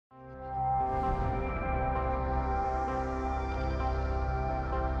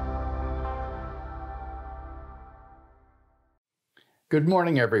Good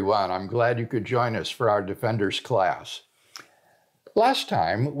morning, everyone. I'm glad you could join us for our Defenders class. Last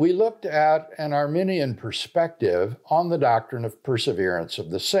time, we looked at an Arminian perspective on the doctrine of perseverance of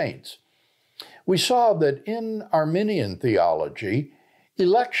the saints. We saw that in Arminian theology,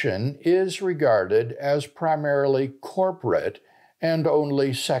 election is regarded as primarily corporate and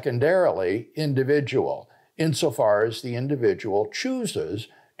only secondarily individual, insofar as the individual chooses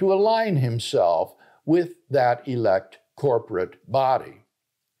to align himself with that elect corporate body.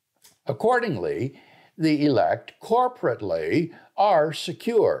 Accordingly, the elect corporately are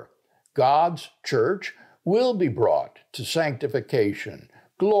secure. God's church will be brought to sanctification,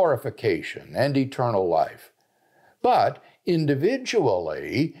 glorification, and eternal life. But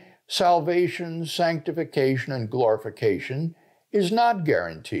individually, salvation, sanctification, and glorification is not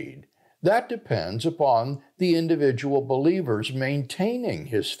guaranteed. That depends upon the individual believer's maintaining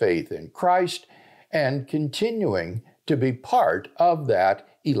his faith in Christ and continuing to be part of that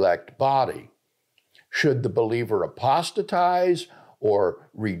elect body. Should the believer apostatize or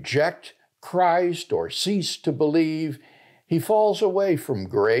reject Christ or cease to believe, he falls away from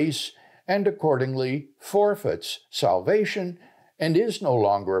grace and accordingly forfeits salvation and is no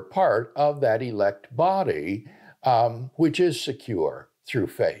longer a part of that elect body, which is secure through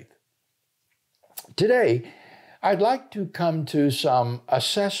faith. Today, I'd like to come to some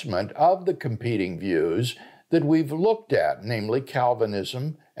assessment of the competing views that we've looked at, namely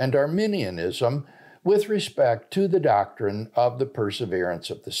Calvinism and Arminianism, with respect to the doctrine of the perseverance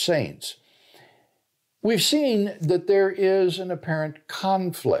of the saints. We've seen that there is an apparent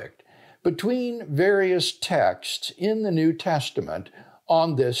conflict between various texts in the New Testament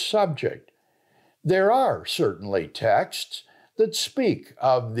on this subject. There are certainly texts that speak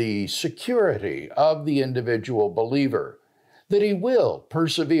of the security of the individual believer, that he will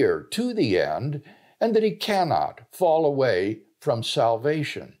persevere to the end, and that he cannot fall away from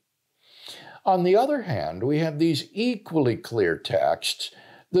salvation. On the other hand, we have these equally clear texts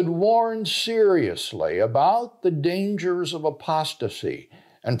that warn seriously about the dangers of apostasy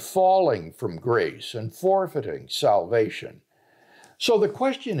and falling from grace and forfeiting salvation. So the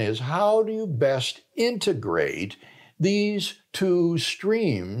question is, how do you best integrate these two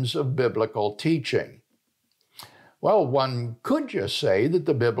streams of biblical teaching? Well, one could just say that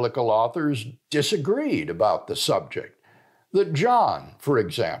the biblical authors disagreed about the subject. That John, for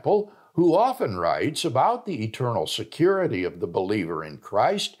example, who often writes about the eternal security of the believer in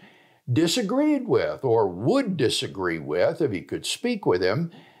Christ, disagreed with, or would disagree with, if he could speak with him,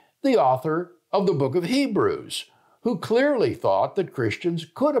 the author of the book of Hebrews, who clearly thought that Christians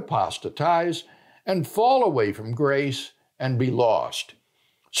could apostatize and fall away from grace and be lost.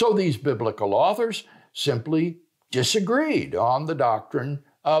 So these biblical authors simply disagreed on the doctrine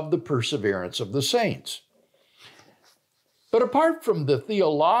of the perseverance of the saints. But apart from the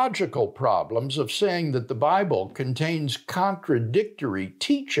theological problems of saying that the Bible contains contradictory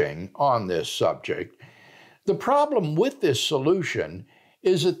teaching on this subject, the problem with this solution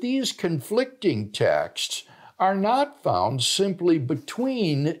is that these conflicting texts are not found simply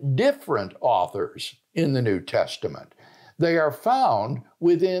between different authors in the New Testament. They are found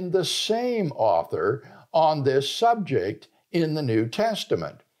within the same author on this subject in the New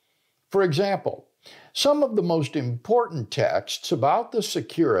Testament. For example, some of the most important texts about the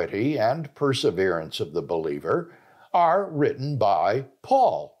security and perseverance of the believer are written by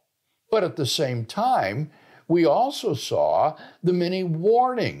Paul. But at the same time, we also saw the many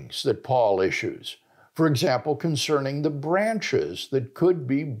warnings that Paul issues. For example, concerning the branches that could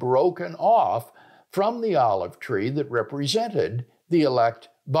be broken off from the olive tree that represented the elect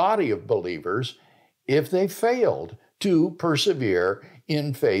body of believers if they failed to persevere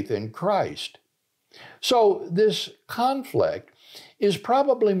in faith in Christ. So this conflict is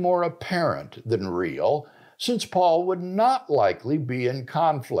probably more apparent than real, since Paul would not likely be in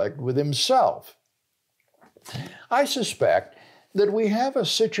conflict with himself. I suspect that we have a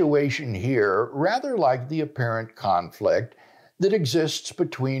situation here rather like the apparent conflict that exists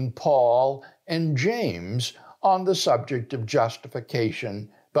between Paul and James on the subject of justification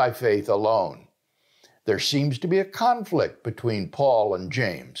by faith alone. There seems to be a conflict between Paul and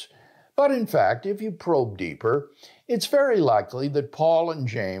James. But in fact, if you probe deeper, it's very likely that Paul and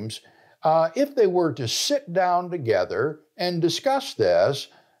James, if they were to sit down together and discuss this,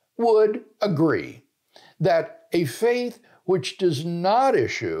 would agree that a faith which does not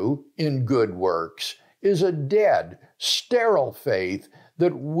issue in good works is a dead, sterile faith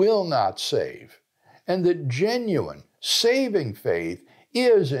that will not save, and that genuine, saving faith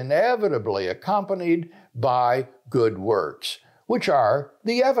is inevitably accompanied by good works, which are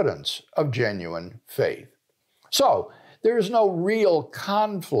the evidence of genuine faith. So, There's no real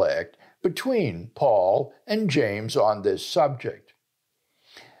conflict between Paul and James on this subject.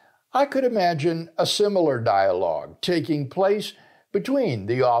 I could imagine a similar dialogue taking place between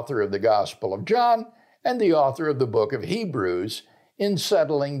the author of the Gospel of John and the author of the book of Hebrews in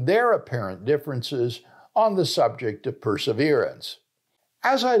settling their apparent differences on the subject of perseverance.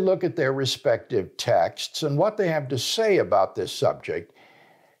 As I look at their respective texts and what they have to say about this subject,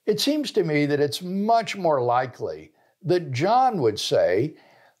 it seems to me that it's much more likely that John would say,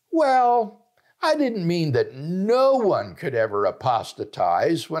 well, I didn't mean that no one could ever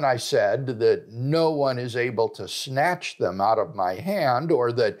apostatize when I said that no one is able to snatch them out of my hand,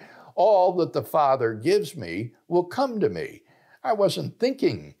 or that all that the Father gives me will come to me. I wasn't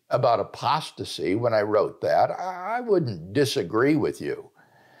thinking about apostasy when I wrote that. I wouldn't disagree with you.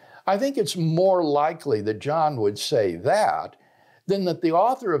 I think it's more likely that John would say that than that the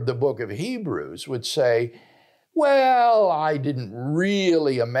author of the book of Hebrews would say, well, I didn't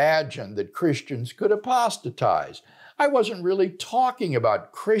really imagine that Christians could apostatize. I wasn't really talking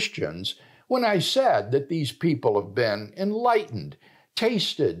about Christians when I said that these people have been enlightened,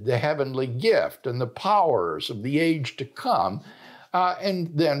 tasted the heavenly gift and the powers of the age to come,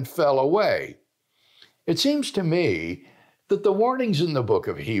 and then fell away. It seems to me that the warnings in the book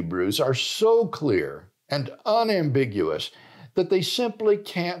of Hebrews are so clear and unambiguous that they simply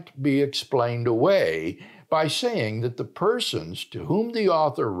can't be explained away by saying that the persons to whom the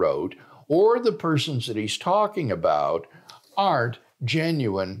author wrote, or the persons that he's talking about, aren't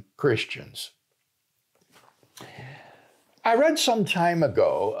genuine Christians. I read some time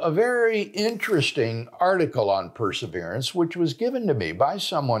ago a very interesting article on perseverance, which was given to me by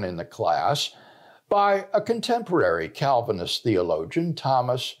someone in the class, by a contemporary Calvinist theologian,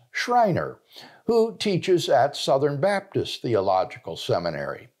 Thomas Schreiner, who teaches at Southern Baptist Theological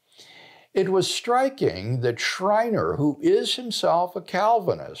Seminary. It was striking that Schreiner, who is himself a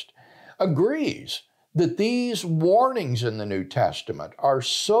Calvinist, agrees that these warnings in the New Testament are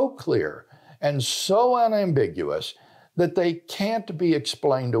so clear and so unambiguous that they can't be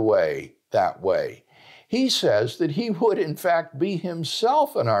explained away that way. He says that he would in fact be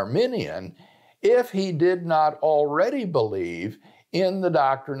himself an Arminian if he did not already believe in the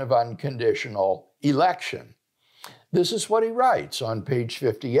doctrine of unconditional election. This is what he writes on page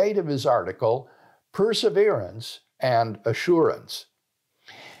 58 of his article, Perseverance and Assurance.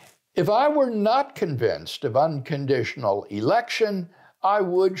 If I were not convinced of unconditional election, I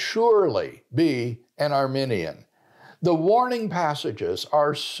would surely be an Arminian. The warning passages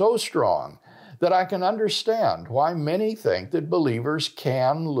are so strong that I can understand why many think that believers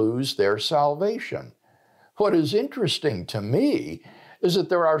can lose their salvation. What is interesting to me is that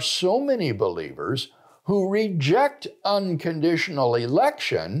there are so many believers who reject unconditional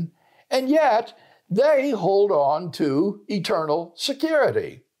election, and yet they hold on to eternal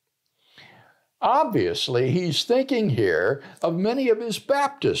security. Obviously, he's thinking here of many of his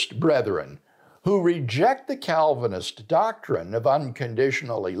Baptist brethren who reject the Calvinist doctrine of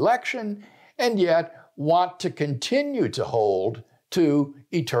unconditional election and yet want to continue to hold to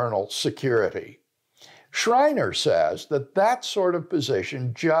eternal security. Schreiner says that that sort of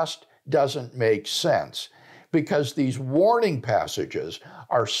position just doesn't make sense because these warning passages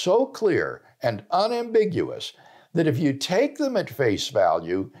are so clear and unambiguous that if you take them at face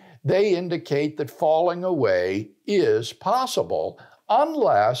value, they indicate that falling away is possible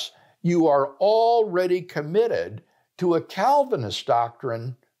unless you are already committed to a Calvinist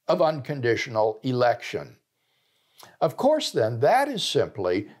doctrine of unconditional election. Of course, then, that is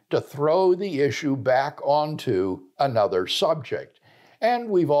simply to throw the issue back onto another subject. And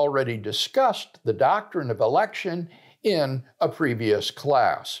we've already discussed the doctrine of election in a previous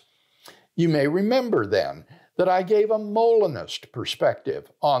class. You may remember then that I gave a Molinist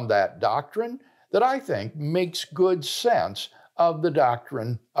perspective on that doctrine that I think makes good sense of the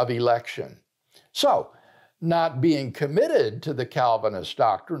doctrine of election. So, not being committed to the Calvinist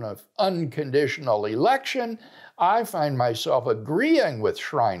doctrine of unconditional election, I find myself agreeing with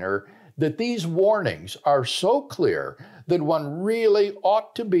Schreiner that these warnings are so clear that one really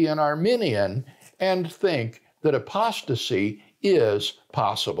ought to be an Arminian and think that apostasy is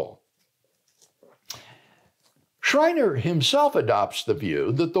possible. Schreiner himself adopts the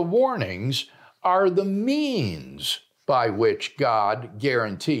view that the warnings are the means by which God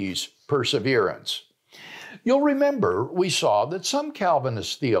guarantees perseverance. You'll remember we saw that some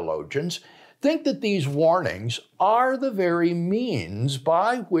Calvinist theologians think that these warnings are the very means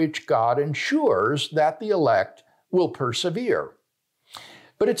by which God ensures that the elect will persevere.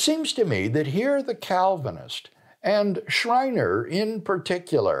 But it seems to me that here the Calvinist, and Schreiner in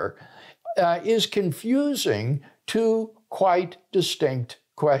particular, is confusing two quite distinct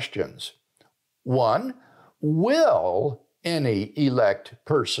questions. One, will any elect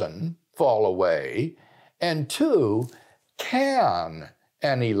person fall away? And two, can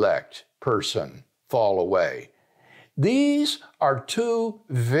an elect person fall away? These are two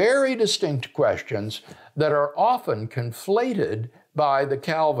very distinct questions that are often conflated by the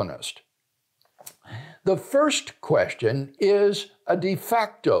Calvinist. The first question is a de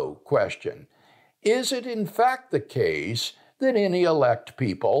facto question. Is it in fact the case that any elect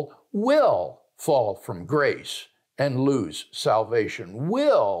people will fall from grace and lose salvation?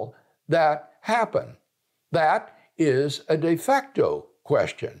 Will that happen? That is a de facto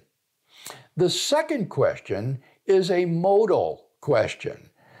question. The second question is a modal question.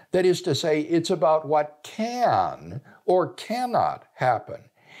 That is to say, it's about what can or cannot happen.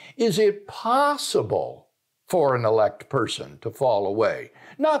 Is it possible for an elect person to fall away?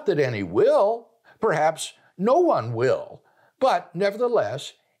 Not that any will, perhaps no one will, but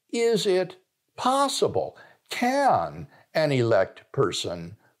nevertheless, is it possible? Can an elect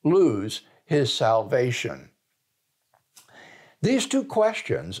person lose his salvation? These two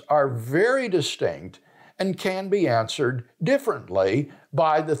questions are very distinct and can be answered differently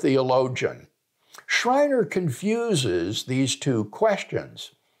by the theologian. Schreiner confuses these two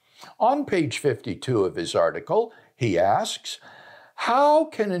questions. On page 52 of his article, he asks, how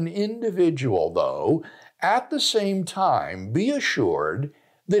can an individual, though, at the same time be assured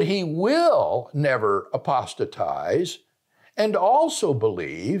that he will never apostatize and also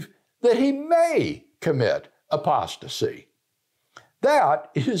believe that he may commit apostasy? That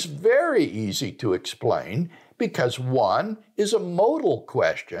is very easy to explain because one is a modal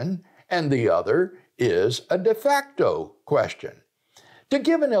question and the other is a de facto question. To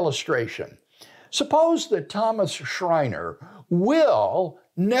give an illustration, suppose that Thomas Schreiner will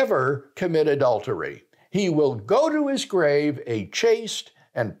never commit adultery. He will go to his grave a chaste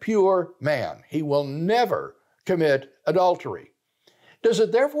and pure man. He will never commit adultery. Does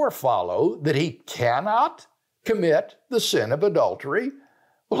it therefore follow that he cannot commit the sin of adultery?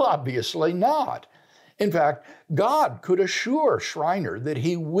 Well, obviously not. In fact, God could assure Schreiner that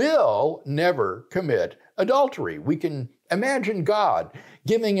he will never commit adultery. We can imagine God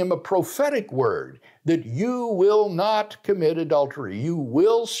giving him a prophetic word that you will not commit adultery. You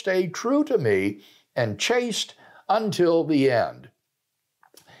will stay true to me and chaste until the end.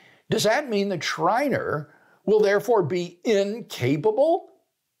 Does that mean that Schreiner will therefore be incapable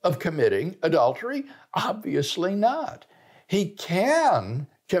of committing adultery? Obviously not. He can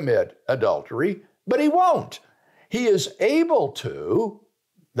commit adultery, but he won't. He is able to.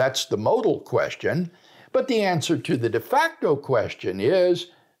 That's the modal question. But the answer to the de facto question is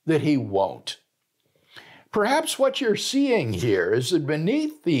that he won't. Perhaps what you're seeing here is that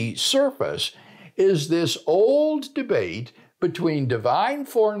beneath the surface is this old debate between divine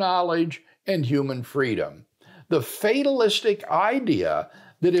foreknowledge and human freedom. The fatalistic idea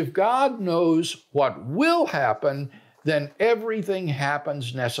that if God knows what will happen, then everything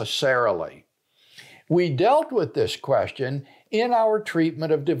happens necessarily. We dealt with this question in our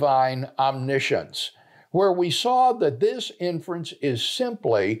treatment of divine omniscience, where we saw that this inference is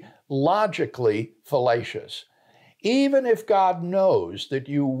simply logically fallacious. Even if God knows that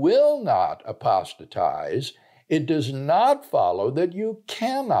you will not apostatize, it does not follow that you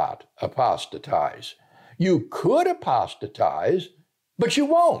cannot apostatize. You could apostatize, but you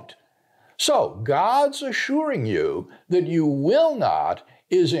won't. So God's assuring you that you will not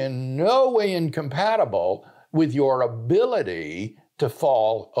is in no way incompatible with your ability to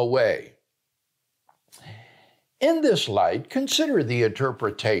fall away. In this light, consider the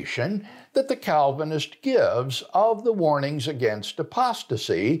interpretation that the Calvinist gives of the warnings against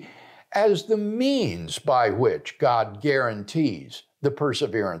apostasy as the means by which God guarantees the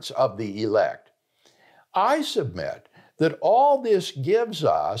perseverance of the elect. I submit that all this gives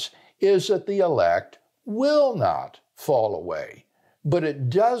us is that the elect will not fall away, but it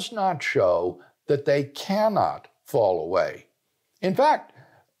does not show that they cannot fall away. In fact,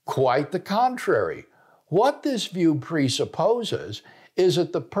 quite the contrary. What this view presupposes is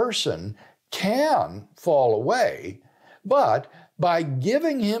that the person can fall away, but by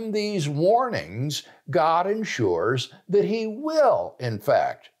giving him these warnings, God ensures that he will, in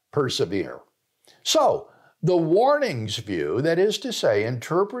fact, persevere. So, the warnings view, that is to say,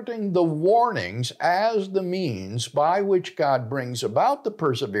 interpreting the warnings as the means by which God brings about the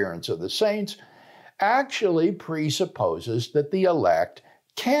perseverance of the saints, actually presupposes that the elect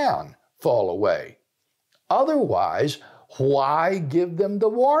can fall away. Otherwise, why give them the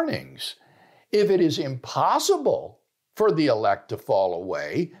warnings? If it is impossible for the elect to fall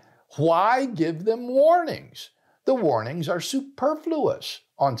away, why give them warnings? the warnings are superfluous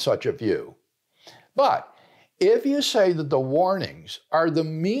on such a view. But if you say that the warnings are the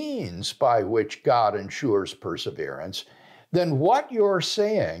means by which God ensures perseverance, then what you're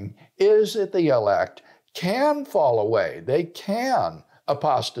saying is that the elect can fall away, they can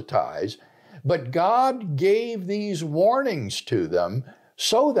apostatize, but God gave these warnings to them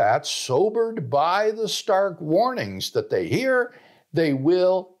so that, sobered by the stark warnings that they hear, they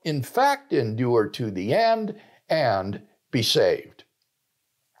will in fact endure to the end and be saved.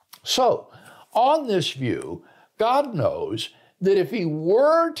 So, on this view, God knows that if he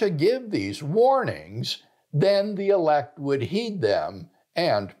were to give these warnings, then the elect would heed them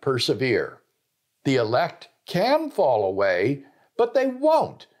and persevere. The elect can fall away, but they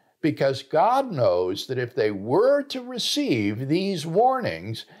won't, because God knows that if they were to receive these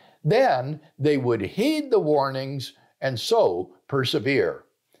warnings, then they would heed the warnings and so persevere.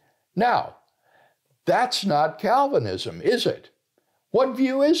 Now, that's not Calvinism, is it? What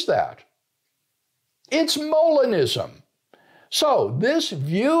view is that? It's Molinism. So, this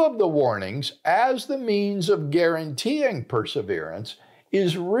view of the warnings as the means of guaranteeing perseverance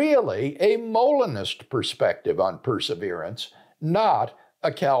is really a Molinist perspective on perseverance, not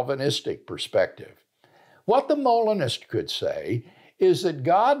a Calvinistic perspective. What the Molinist could say is that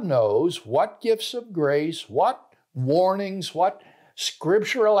God knows what gifts of grace, what warnings, what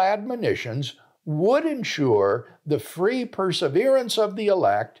scriptural admonitions would ensure the free perseverance of the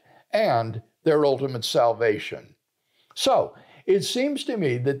elect and their ultimate salvation. So, it seems to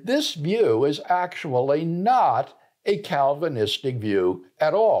me that this view is actually not a Calvinistic view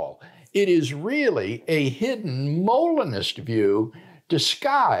at all. It is really a hidden Molinist view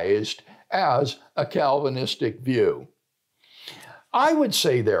disguised as a Calvinistic view. I would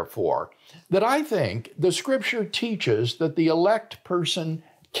say, therefore, that I think the Scripture teaches that the elect person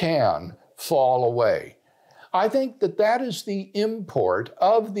can fall away. I think that that is the import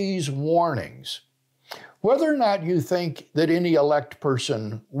of these warnings. Whether or not you think that any elect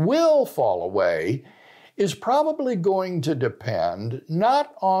person will fall away is probably going to depend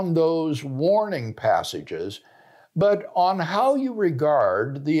not on those warning passages, but on how you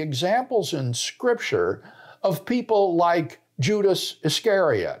regard the examples in Scripture of people like Judas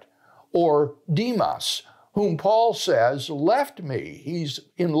Iscariot or Demas, whom Paul says left me. He's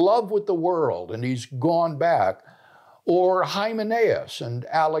in love with the world and he's gone back. Or Hymenaeus and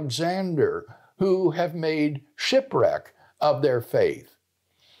Alexander, who have made shipwreck of their faith.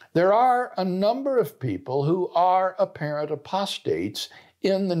 There are a number of people who are apparent apostates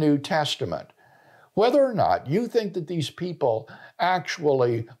in the New Testament. Whether or not you think that these people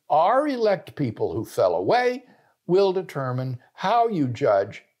actually are elect people who fell away will determine how you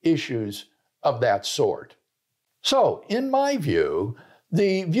judge issues of that sort. So, in my view,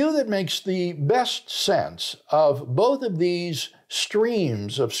 the view that makes the best sense of both of these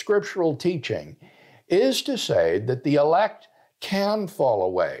streams of scriptural teaching is to say that the elect can fall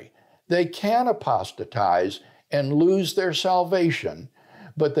away, they can apostatize and lose their salvation,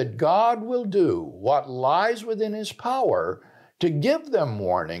 but that God will do what lies within his power to give them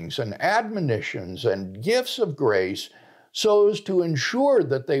warnings and admonitions and gifts of grace so as to ensure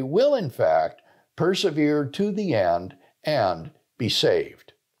that they will in fact persevere to the end and be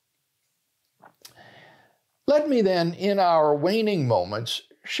saved. Let me then, in our waning moments,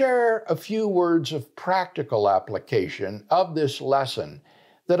 share a few words of practical application of this lesson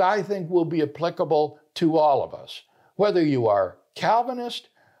that I think will be applicable to all of us, whether you are Calvinist,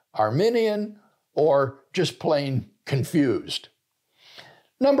 Arminian, or just plain confused.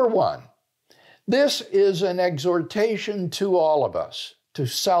 Number one, this is an exhortation to all of us to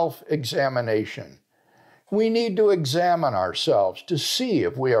self-examination. We need to examine ourselves to see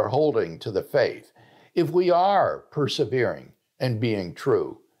if we are holding to the faith, if we are persevering and being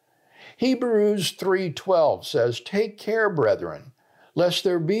true. Hebrews 3:12 says, "Take care, brethren, lest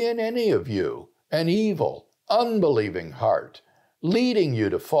there be in any of you an evil, unbelieving heart, leading you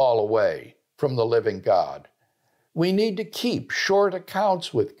to fall away from the living God." We need to keep short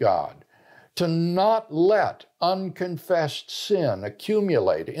accounts with God, to not let unconfessed sin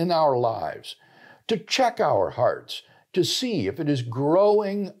accumulate in our lives, to check our hearts, to see if it is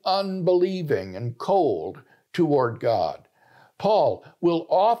growing unbelieving and cold toward God. Paul will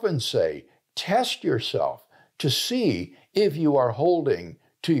often say, test yourself to see if you are holding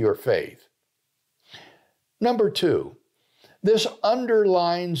to your faith. Number two, this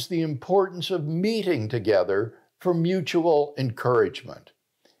underlines the importance of meeting together for mutual encouragement.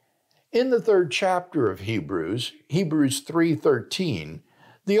 In the 3rd chapter of Hebrews, Hebrews 3:13,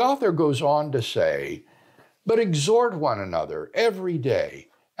 the author goes on to say, "But exhort one another every day,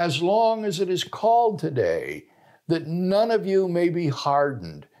 as long as it is called today, that none of you may be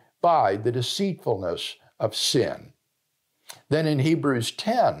hardened by the deceitfulness of sin. Then in Hebrews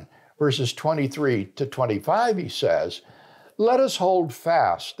 10, verses 23 to 25, he says, let us hold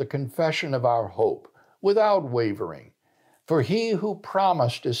fast the confession of our hope without wavering, for he who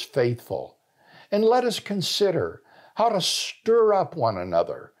promised is faithful. And let us consider how to stir up one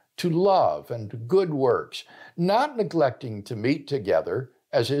another to love and good works, not neglecting to meet together,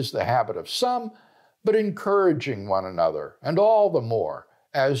 as is the habit of some, but encouraging one another, and all the more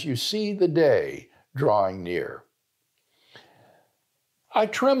as you see the day drawing near. I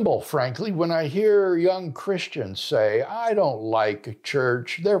tremble, frankly, when I hear young Christians say, I don't like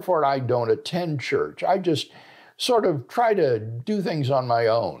church, therefore I don't attend church. I just sort of try to do things on my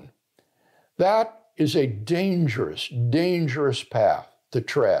own. That is a dangerous, dangerous path to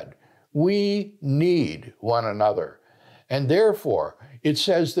tread. We need one another. And therefore, it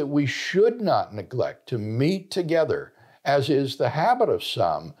says that we should not neglect to meet together, as is the habit of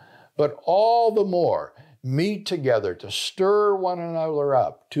some, but all the more meet together to stir one another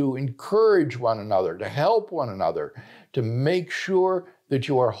up, to encourage one another, to help one another, to make sure that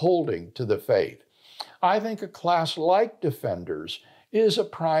you are holding to the faith. I think a class like Defenders is a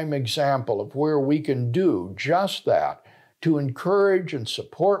prime example of where we can do just that, to encourage and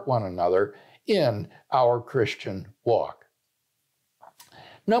support one another in our Christian walk.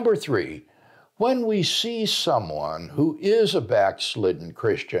 Number 3, when we see someone who is a backslidden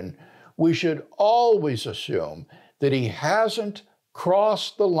Christian, we should always assume that he hasn't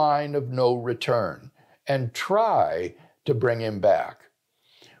crossed the line of no return and try to bring him back.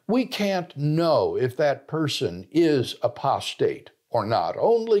 We can't know if that person is apostate or not.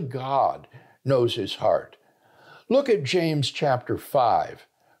 Only God knows his heart. Look at James chapter 5,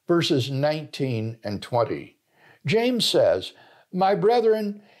 verses 19 and 20. James says, my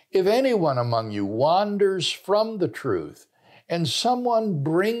brethren, if anyone among you wanders from the truth, and someone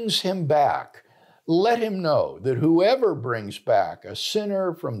brings him back, let him know that whoever brings back a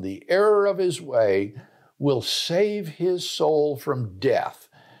sinner from the error of his way will save his soul from death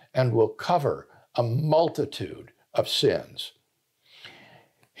and will cover a multitude of sins.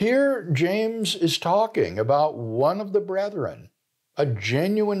 Here, James is talking about one of the brethren, a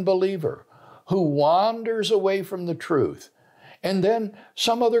genuine believer, who wanders away from the truth, and then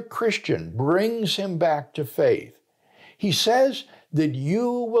some other Christian brings him back to faith. He says that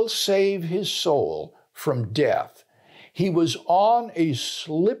you will save his soul from death. He was on a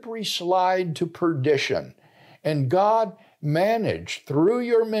slippery slide to perdition, and God managed through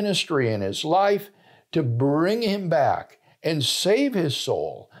your ministry in his life to bring him back and save his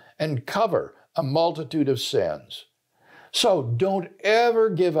soul and cover a multitude of sins. So don't ever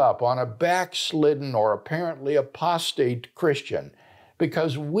give up on a backslidden or apparently apostate Christian,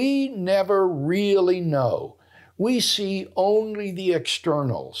 because we never really know. We see only the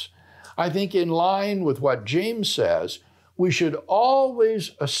externals. I think in line with what James says, we should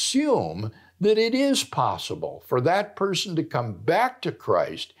always assume that it is possible for that person to come back to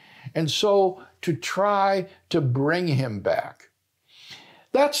Christ, and so to try to bring him back.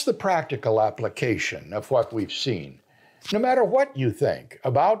 That's the practical application of what we've seen. No matter what you think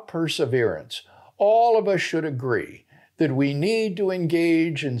about perseverance, all of us should agree that we need to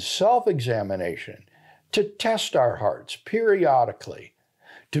engage in self-examination, to test our hearts periodically,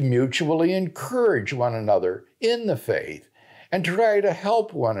 to mutually encourage one another in the faith, and try to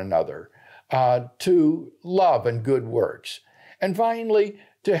help one another to love and good works. And finally,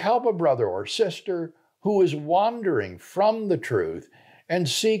 to help a brother or sister who is wandering from the truth and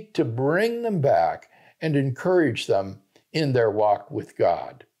seek to bring them back and encourage them in their walk with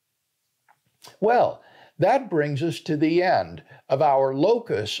God. Well, that brings us to the end of our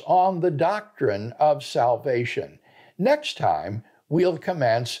locus on the doctrine of salvation. Next time, we'll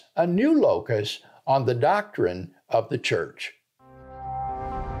commence a new locus on the doctrine of the church.